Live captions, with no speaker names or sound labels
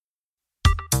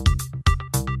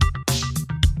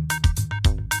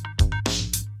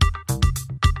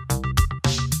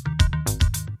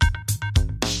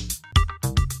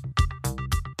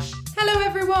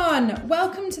everyone,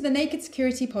 welcome to the Naked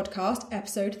Security Podcast,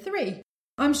 episode 3.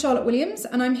 I'm Charlotte Williams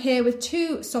and I'm here with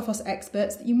two Sophos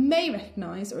experts that you may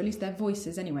recognise, or at least their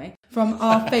voices anyway, from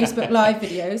our Facebook Live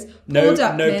videos. No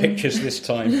pictures this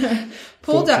time.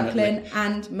 Paul Ducklin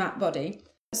and Matt Boddy.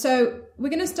 So we're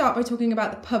going to start by talking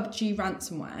about the PUBG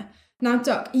ransomware. Now,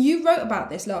 Duck, you wrote about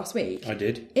this last week. I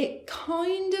did. It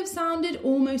kind of sounded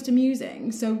almost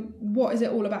amusing. So what is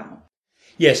it all about?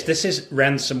 Yes, this is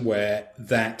ransomware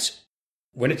that,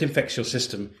 when it infects your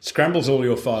system, scrambles all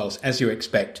your files as you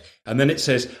expect, and then it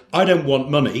says, I don't want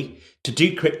money to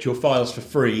decrypt your files for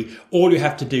free. All you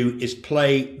have to do is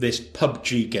play this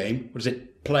PUBG game. What is it?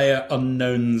 Player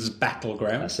Unknown's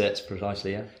Battleground. That's it,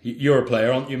 precisely, yeah. You're a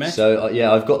player, aren't you, Matt? So,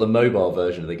 I've got the mobile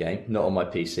version of the game, not on my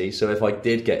PC. So if I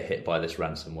did get hit by this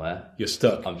ransomware... You're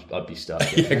stuck. I'd be stuck.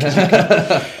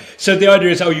 Yeah. So the idea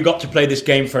is, you got to play this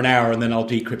game for an hour and then I'll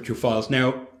decrypt your files.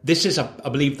 Now, this is, I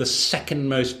believe, the second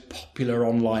most popular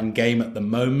online game at the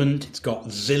moment. It's got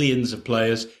zillions of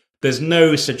players. There's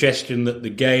no suggestion that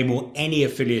the game or any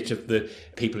affiliate of the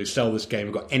people who sell this game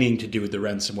have got anything to do with the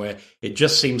ransomware. It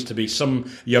just seems to be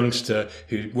some youngster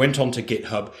who went onto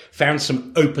GitHub, found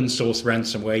some open source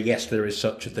ransomware. Yes, there is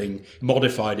such a thing,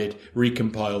 modified it,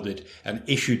 recompiled it, and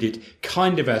issued it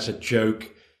kind of as a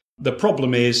joke. The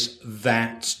problem is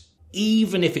that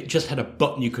even if it just had a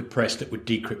button you could press that would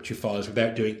decrypt your files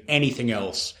without doing anything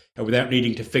else, and without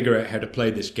needing to figure out how to play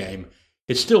this game,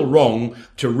 it's still wrong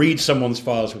to read someone's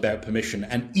files without permission,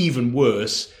 and even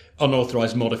worse,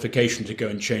 unauthorized modification to go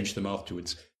and change them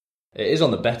afterwards. It is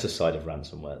on the better side of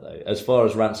ransomware, though. As far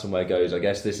as ransomware goes, I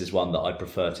guess this is one that I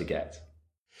prefer to get.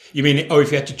 You mean,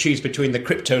 if you had to choose between the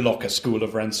CryptoLocker school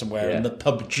of ransomware and the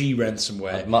PUBG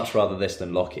ransomware? I'd much rather this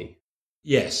than Locky.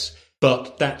 Yes,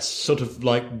 but that's sort of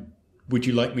like, would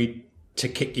you like me to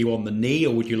kick you on the knee,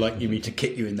 or would you like me to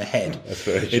kick you in the head? That's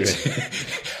very true.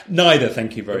 Neither,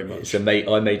 thank you very much. It's a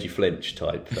I made you flinch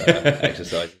type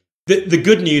exercise. The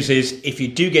good news is, if you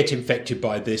do get infected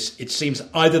by this, it seems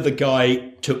either the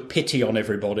guy took pity on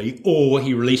everybody, or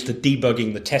he released a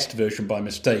debugging the test version by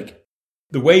mistake.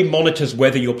 The way it monitors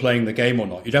whether you're playing the game or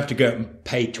not, you'd have to go out and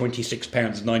pay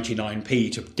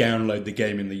 £26.99 to download the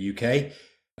game in the UK.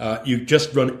 You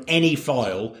just run any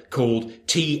file called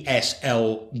tslgame.exe,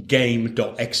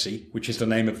 which is the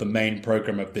name of the main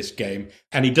program of this game,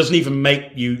 and it doesn't even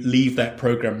make you leave that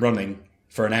program running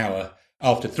for an hour.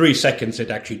 After 3 seconds,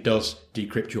 it actually does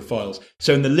decrypt your files.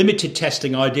 So in the limited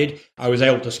testing I did, I was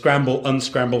able to scramble,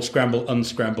 unscramble, scramble,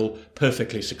 unscramble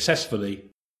perfectly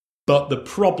successfully. But the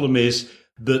problem is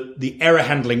that the error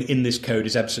handling in this code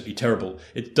is absolutely terrible.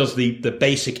 It does the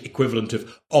basic equivalent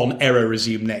of on error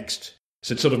resume next.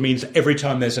 So it sort of means that every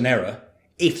time there's an error,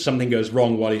 if something goes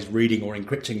wrong while he's reading or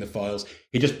encrypting the files,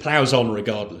 he just plows on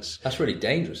regardless. That's really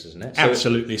dangerous, isn't it?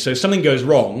 Absolutely. So if something goes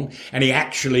wrong and he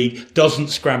actually doesn't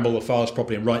scramble the files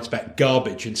properly and writes back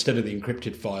garbage instead of the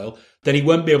encrypted file, then he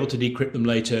won't be able to decrypt them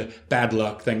later. Bad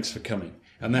luck. Thanks for coming.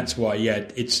 And that's why,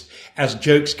 it's, as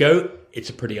jokes go,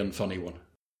 it's a pretty unfunny one.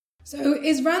 So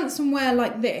is ransomware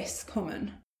like this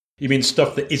common? You mean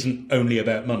stuff that isn't only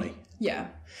about money? Yeah.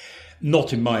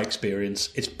 Not in my experience.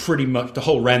 It's pretty much the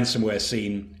whole ransomware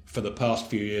scene for the past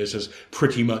few years has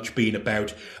pretty much been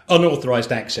about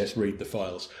unauthorized access, read the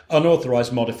files,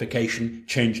 unauthorized modification,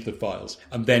 change the files,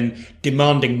 and then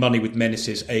demanding money with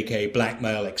menaces, aka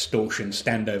blackmail, extortion,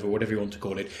 standover, whatever you want to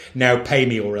call it. Now pay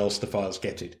me or else the files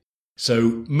get it.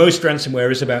 So most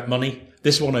ransomware is about money.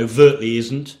 This one overtly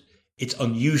isn't. It's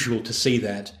unusual to see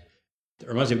that. It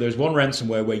reminds me, there was one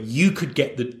ransomware where you could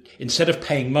get instead of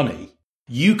paying money,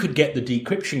 you could get the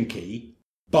decryption key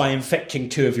by infecting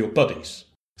two of your buddies.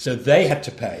 So they had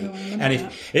to pay.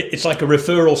 And it's like a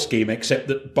referral scheme, except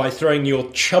that by throwing your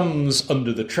chums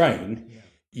under the train,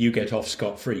 you get off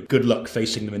scot-free. Good luck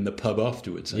facing them in the pub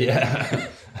afterwards. Yeah.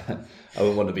 I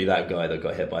wouldn't want to be that guy that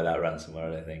got hit by that ransomware,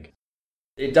 I don't think.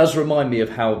 It does remind me of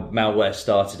how malware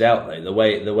started out, though. The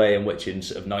way in which in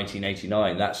sort of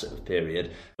 1989, that sort of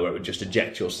period, where it would just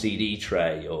eject your CD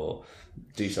tray or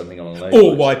do something along those lines.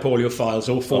 Or wipe all your files,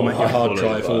 or format your hard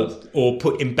drive, or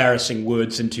put embarrassing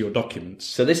words into your documents.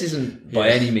 So this isn't by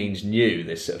any means new,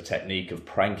 this sort of technique of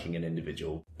pranking an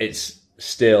individual. It's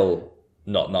still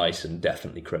not nice and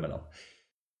definitely criminal.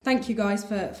 Thank you guys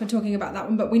for talking about that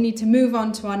one, but we need to move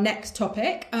on to our next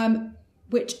topic,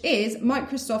 which is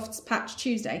Microsoft's Patch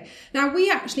Tuesday. Now, we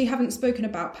actually haven't spoken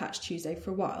about Patch Tuesday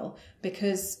for a while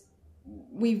because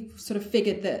we've sort of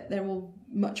figured that they're all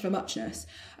much of a muchness.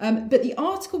 But the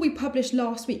article we published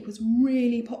last week was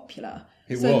really popular.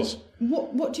 It was.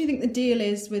 What do you think the deal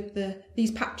is with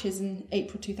these patches in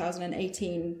April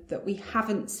 2018 that we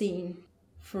haven't seen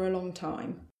for a long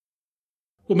time?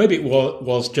 Well, maybe it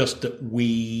was just that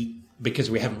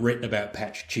because we haven't written about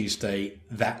Patch Tuesday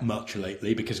that much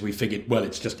lately, because we figured, well,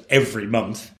 it's just every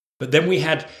month. But then we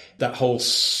had that whole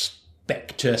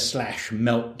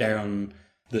Spectre/meltdown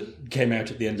that came out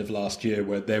at the end of last year,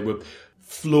 where there were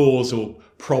flaws or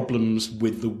problems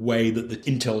with the way that the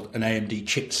Intel and AMD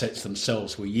chipsets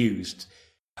themselves were used.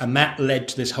 And that led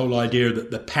to this whole idea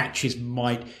that the patches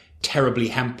might terribly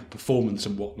hamper performance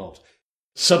and whatnot.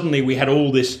 Suddenly we had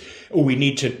all this, we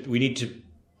need to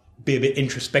be a bit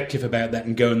introspective about that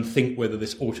and go and think whether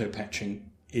this auto-patching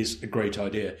is a great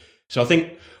idea. So I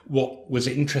think what was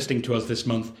interesting to us this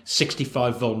month,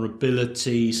 65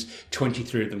 vulnerabilities,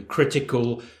 23 of them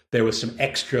critical. There were some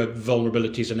extra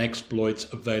vulnerabilities and exploits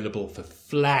available for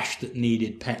Flash that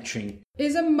needed patching.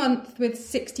 Is a month with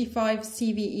 65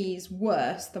 CVEs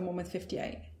worse than one with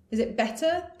 58? Is it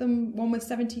better than one with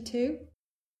 72?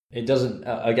 It doesn't.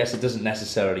 I guess it doesn't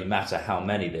necessarily matter how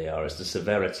many they are. It's the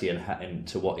severity and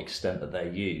to what extent that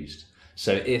they're used.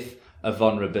 So if a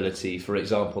vulnerability, for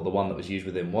example, the one that was used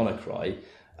within WannaCry,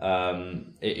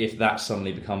 if that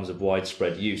suddenly becomes of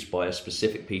widespread use by a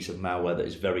specific piece of malware that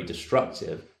is very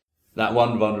destructive, that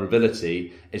one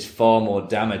vulnerability is far more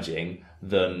damaging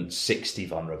than 60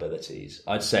 vulnerabilities.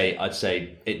 I'd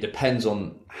say it depends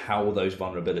on how those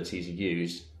vulnerabilities are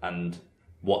used and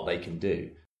what they can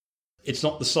do. It's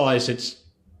not the size, it's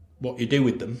what you do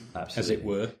with them, Absolutely. As it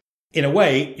were. In a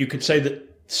way, you could say that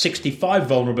 65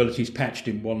 vulnerabilities patched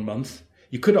in 1 month,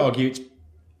 you could argue it's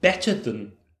better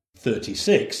than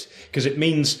 36, because it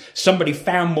means somebody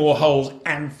found more holes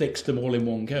and fixed them all in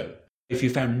one go. If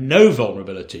you found no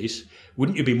vulnerabilities,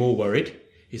 wouldn't you be more worried?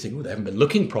 You think, well, they haven't been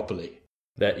looking properly.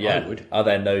 Yeah. I would. Are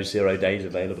there no 0 days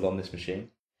available on this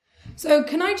machine? So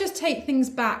can I just take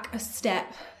things back a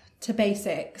step to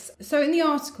basics? So in the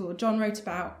article, John wrote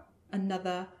about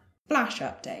another Flash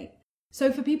update.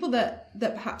 So for people that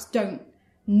perhaps don't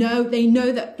know, they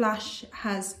know that Flash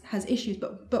has issues,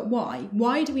 but why?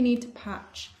 Why do we need to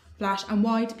patch Flash, and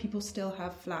why do people still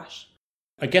have Flash?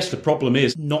 I guess the problem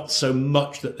is not so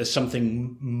much that there's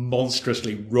something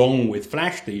monstrously wrong with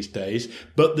Flash these days,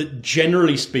 but that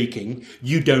generally speaking,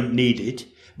 you don't need it.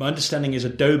 My understanding is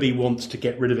Adobe wants to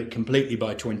get rid of it completely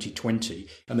by 2020,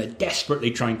 and they're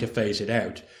desperately trying to phase it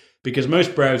out. Because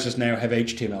most browsers now have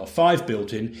HTML5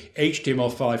 built in.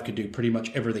 HTML5 can do pretty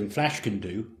much everything Flash can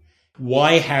do.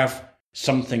 Why have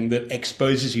something that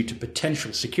exposes you to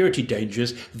potential security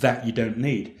dangers that you don't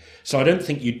need? So I don't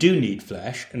think you do need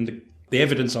Flash, and the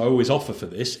evidence I always offer for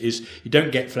this is you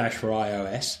don't get Flash for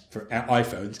iOS, for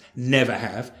iPhones, never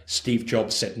have. Steve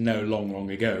Jobs said no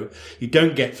long ago. You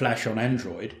don't get Flash on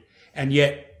Android, and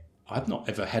yet I've not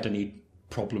ever had any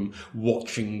problem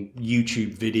watching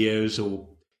YouTube videos or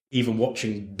even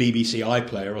watching BBC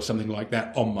iPlayer or something like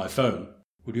that on my phone.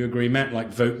 Would you agree, Matt? Like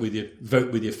vote with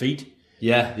your feet?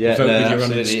 Yeah, vote with your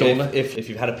absolutely. uninstaller. If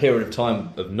you've had a period of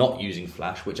time of not using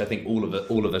Flash, which I think all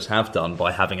of us have done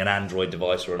by having an Android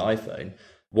device or an iPhone,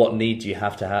 what need do you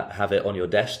have to have it on your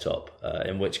desktop?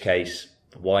 In which case,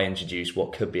 why introduce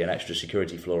what could be an extra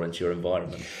security flaw into your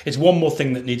environment? It's one more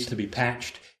thing that needs to be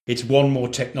patched. It's one more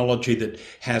technology that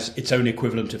has its own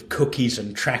equivalent of cookies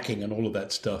and tracking and all of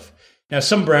that stuff. Now,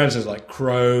 some browsers like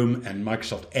Chrome and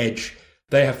Microsoft Edge,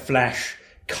 they have Flash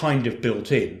kind of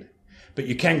built in. But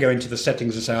you can go into the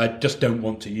settings and say, I just don't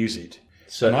want to use it.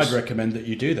 So, and I'd recommend that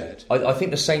you do that. I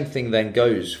think the same thing then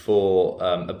goes for,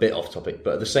 a bit off topic,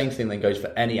 but the same thing then goes for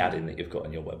any add-in that you've got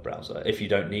in your web browser. If you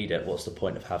don't need it, what's the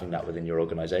point of having that within your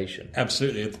organisation?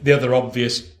 Absolutely. The other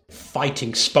obvious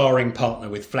sparring partner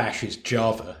with Flash is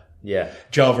Java. Yeah.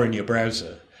 Java in your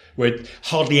browser, where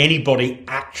hardly anybody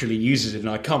actually uses it. And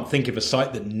I can't think of a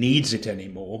site that needs it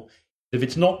anymore. If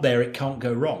it's not there, it can't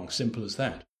go wrong. Simple as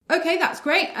that. Okay, that's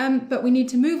great, but we need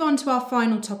to move on to our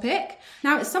final topic.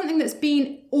 Now, it's something that's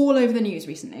been all over the news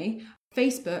recently,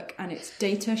 Facebook and its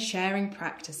data sharing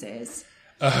practices.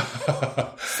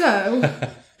 So,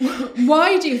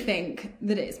 why do you think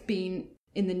that it's been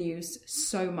in the news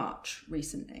so much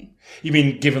recently? You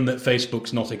mean given that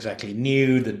Facebook's not exactly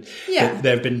new, that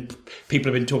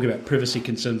people have been talking about privacy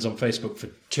concerns on Facebook for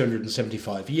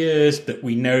 275 years, that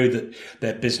we know that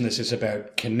their business is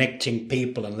about connecting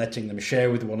people and letting them share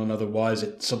with one another, why has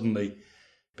it suddenly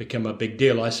become a big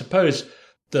deal? I suppose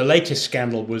the latest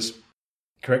scandal was,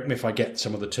 correct me if I get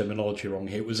some of the terminology wrong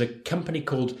here, it was a company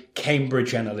called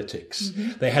Cambridge Analytics.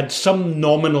 Mm-hmm. They had some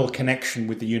nominal connection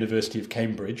with the University of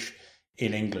Cambridge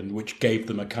in England, which gave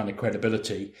them a kind of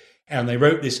credibility. And they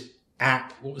wrote this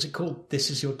app, what was it called?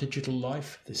 This Is Your Digital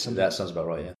Life? That sounds about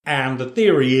right, yeah. And the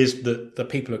theory is that the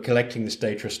people who are collecting this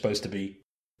data are supposed to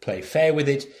play fair with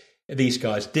it. These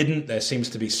guys didn't. There seems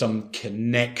to be some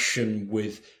connection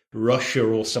with Russia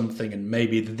or something, and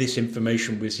maybe this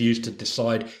information was used to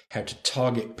decide how to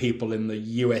target people in the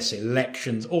US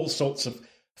elections, all sorts of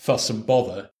fuss and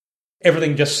bother.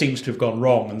 Everything just seems to have gone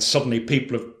wrong, and suddenly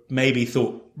people have maybe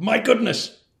thought, my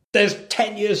goodness, there's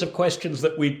 10 years of questions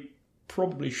that we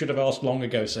probably should have asked long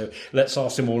ago, so let's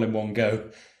ask them all in one go.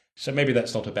 So maybe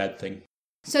that's not a bad thing.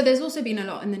 So there's also been a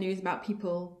lot in the news about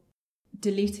people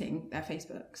deleting their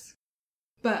Facebooks.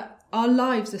 But our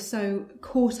lives are so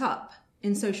caught up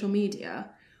in social media.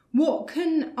 What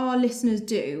can our listeners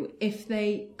do if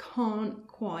they can't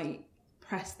quite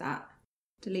press that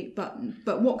delete button?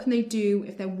 But what can they do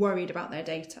if they're worried about their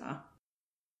data?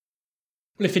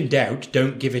 Well, if in doubt,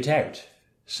 don't give it out.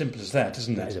 Simple as that,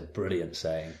 isn't it? That is a brilliant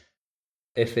saying.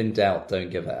 If in doubt, don't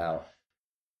give it out.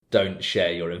 Don't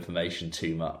share your information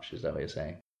too much, is that what you're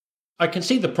saying? I can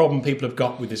see the problem people have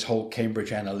got with this whole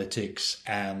Cambridge Analytics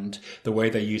and the way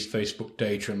they use Facebook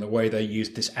data and the way they use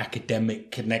this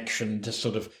academic connection to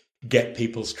sort of get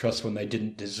people's trust when they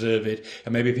didn't deserve it.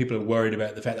 And maybe people are worried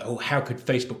about the fact that, how could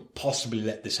Facebook possibly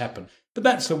let this happen? But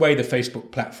that's the way the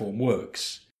Facebook platform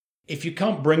works. If you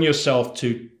can't bring yourself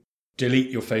to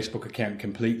delete your Facebook account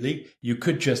completely, you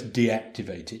could just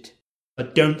deactivate it. I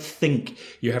don't think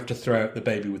you have to throw out the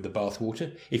baby with the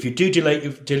bathwater. If you do delete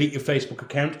your Facebook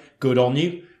account, good on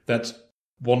you. That's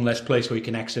one less place where you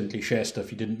can accidentally share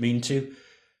stuff you didn't mean to.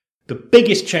 The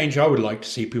biggest change I would like to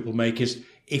see people make is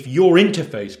if you're into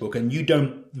Facebook and you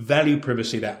don't value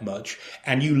privacy that much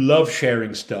and you love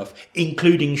sharing stuff,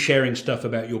 including sharing stuff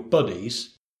about your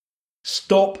buddies,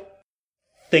 stop,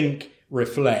 think,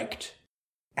 reflect.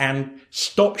 And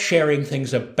stop sharing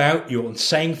things about and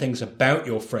saying things about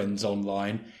your friends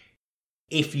online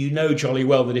if you know jolly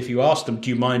well that if you ask them, do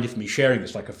you mind if me sharing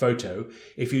this, like a photo,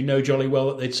 if you know jolly well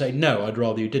that they'd say, no, I'd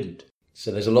rather you didn't.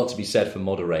 So there's a lot to be said for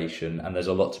moderation, and there's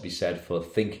a lot to be said for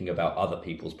thinking about other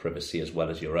people's privacy as well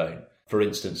as your own. For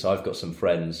instance, I've got some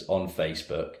friends on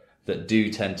Facebook that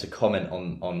do tend to comment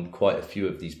on quite a few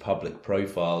of these public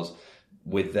profiles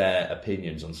with their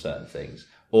opinions on certain things,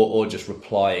 or just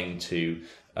replying to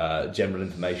general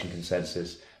information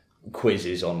consensus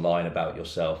quizzes online about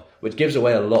yourself, which gives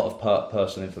away a lot of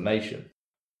personal information.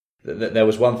 There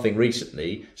was one thing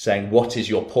recently saying, what is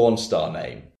your porn star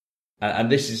name?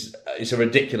 And it's a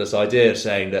ridiculous idea,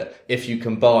 saying that if you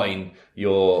combine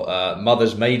your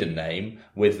mother's maiden name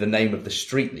with the name of the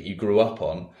street that you grew up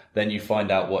on, then you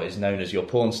find out what is known as your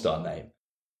porn star name.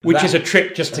 Which is a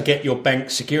trick just to get your bank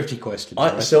security questions.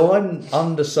 Right? So I'm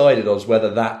undecided on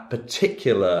whether that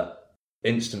particular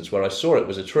instance where I saw it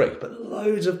was a trick, but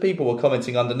loads of people were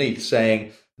commenting underneath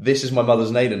saying, this is my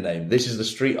mother's maiden name, this is the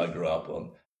street I grew up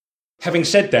on. Having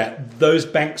said that, those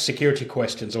bank security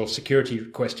questions or security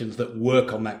questions that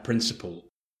work on that principle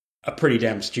are pretty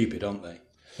damn stupid, aren't they?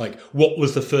 Like, what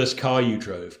was the first car you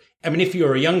drove? I mean, if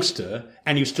you're a youngster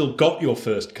and you've still got your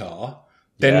first car,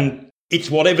 then it's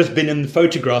whatever's been in the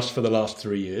photographs for the last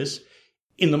 3 years.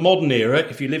 In the modern era,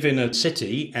 if you live in a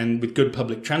city and with good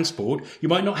public transport, you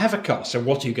might not have a car. So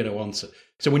what are you going to answer?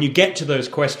 So when you get to those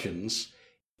questions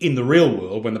in the real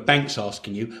world, when the bank's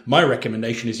asking you, my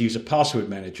recommendation is use a password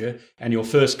manager, and your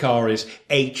first car is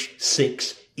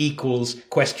H6 equals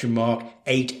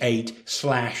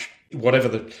 !88/ whatever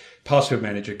the password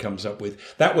manager comes up with.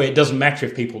 That way it doesn't matter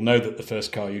if people know that the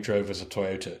first car you drove was a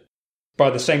Toyota. By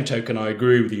the same token, I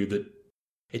agree with you that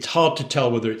it's hard to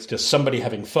tell whether it's just somebody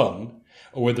having fun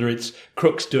or whether it's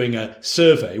crooks doing a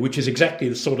survey, which is exactly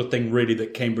the sort of thing really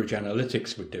that Cambridge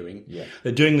Analytics were doing. Yeah.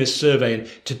 They're doing this survey, and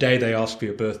today they ask for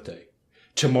your birthday.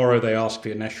 Tomorrow they ask for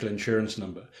your national insurance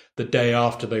number. The day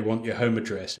after they want your home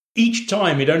address. Each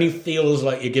time it only feels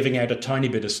like you're giving out a tiny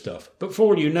bit of stuff. But for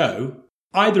all you know,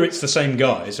 either it's the same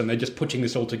guys and they're just putting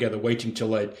this all together waiting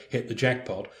till they hit the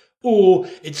jackpot, or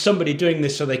it's somebody doing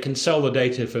this so they can sell the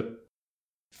data for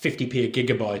 50p a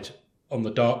gigabyte on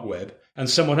the dark web, and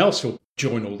someone else will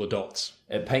join all the dots.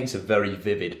 It paints a very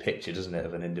vivid picture, doesn't it,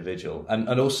 of an individual. And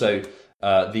also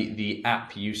the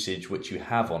app usage which you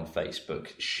have on Facebook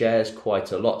shares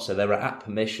quite a lot. So there are app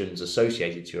permissions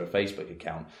associated to your Facebook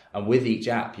account, and with each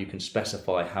app you can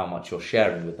specify how much you're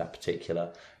sharing with that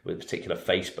particular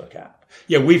Facebook app.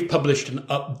 Yeah, we've published an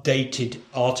updated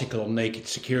article on Naked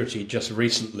Security just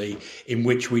recently in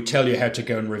which we tell you how to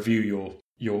go and review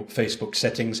your Facebook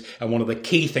settings. And one of the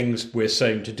key things we're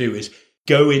saying to do is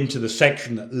go into the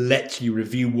section that lets you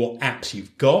review what apps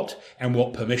you've got and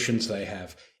what permissions they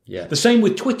have. Yeah. The same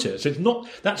with Twitter. So it's not,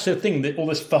 that's the thing, that all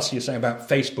this fuss you're saying about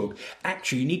Facebook.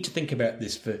 Actually, you need to think about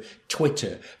this for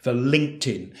Twitter, for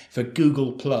LinkedIn, for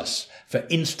Google+, for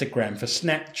Instagram, for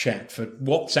Snapchat, for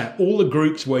WhatsApp, all the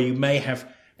groups where you may have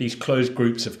these closed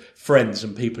groups of friends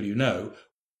and people you know.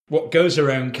 What goes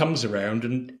around comes around,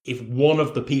 and if one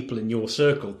of the people in your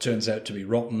circle turns out to be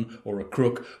rotten, or a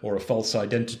crook, or a false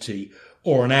identity,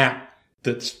 or an app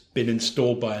that's been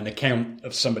installed by an account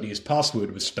of somebody whose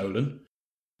password was stolen,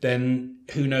 then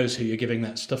who knows who you're giving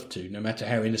that stuff to, no matter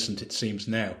how innocent it seems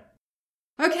now.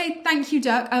 Okay, thank you,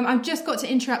 Dirk. I've just got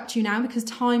to interrupt you now because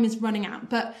time is running out.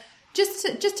 But just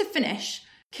to finish,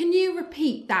 can you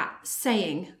repeat that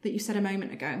saying that you said a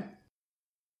moment ago?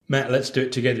 Matt, let's do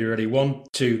it together. Ready? 1,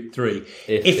 2, 3.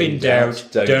 If in doubt,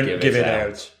 don't give it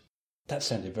out. That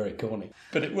sounded very corny,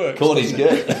 but it works. Corny's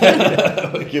good.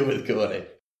 We're good with corny.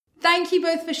 Thank you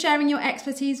both for sharing your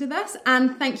expertise with us,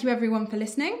 and thank you everyone for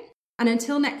listening. And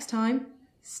until next time,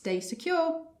 stay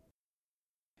secure.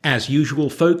 As usual,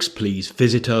 folks, please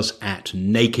visit us at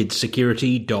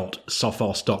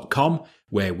nakedsecurity.sophos.com,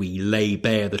 where we lay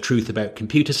bare the truth about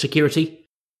computer security.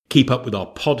 Keep up with our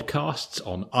podcasts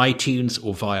on iTunes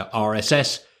or via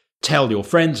RSS. Tell your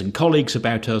friends and colleagues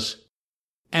about us.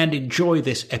 And enjoy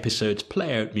this episode's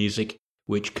playout music,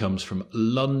 which comes from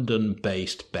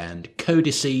London-based band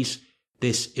Codices.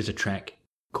 This is a track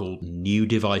called New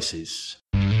Devices.